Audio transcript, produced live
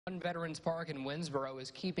One Veterans Park in Winsboro is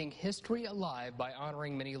keeping history alive by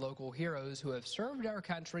honoring many local heroes who have served our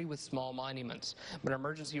country with small monuments. But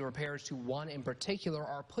emergency repairs to one in particular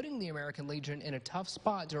are putting the American Legion in a tough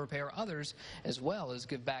spot to repair others as well as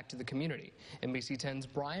give back to the community. NBC 10's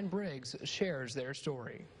Brian Briggs shares their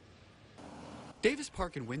story. Davis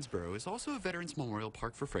Park in Winsboro is also a Veterans Memorial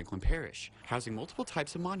Park for Franklin Parish, housing multiple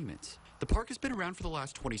types of monuments. The park has been around for the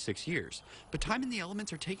last 26 years, but time and the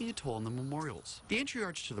elements are taking a toll on the memorials. The entry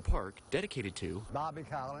arch to the park, dedicated to Bobby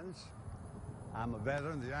Collins, I'm a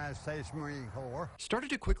veteran of the United States Marine Corps, started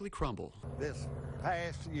to quickly crumble. This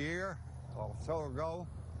past year or so ago,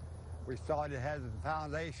 we started having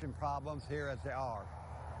foundation problems here at the Ark.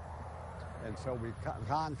 And so we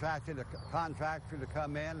contracted a contractor to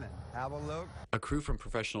come in and have a look. A crew from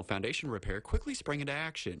Professional Foundation Repair quickly sprang into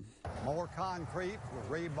action. More concrete with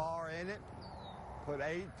rebar in it, put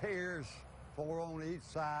 8 piers, 4 on each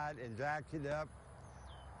side, and jacked it up.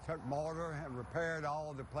 Took mortar and repaired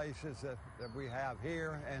all the places that we have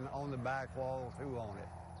here and on the back wall too on it.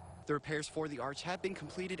 The repairs for the arch have been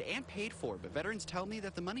completed and paid for, but veterans tell me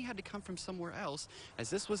that the money had to come from somewhere else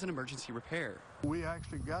as this was an emergency repair. We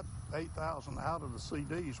actually got $8,000 out of the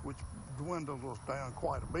CDs, which dwindled us down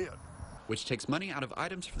quite a bit. Which takes money out of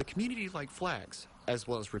items for the community like flags, as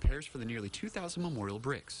well as repairs for the nearly 2,000 memorial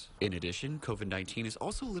bricks. In addition, COVID-19 is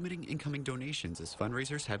also limiting incoming donations as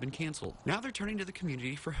fundraisers have been canceled. Now they're turning to the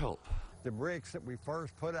community for help. The bricks that we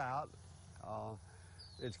first put out,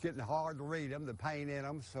 it's getting hard to read them, the paint in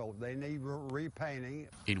them, so they need repainting.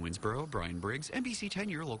 In Winsboro, Brian Briggs, NBC 10,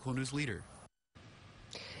 your local news leader.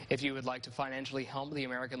 If you would like to financially help the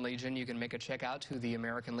American Legion, you can make a check out to the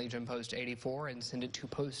American Legion Post 84 and send it to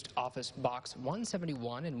Post Office Box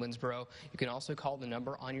 171 in Winsboro. You can also call the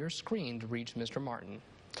number on your screen to reach Mr. Martin.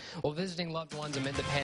 Well, visiting loved ones amid the pandemic.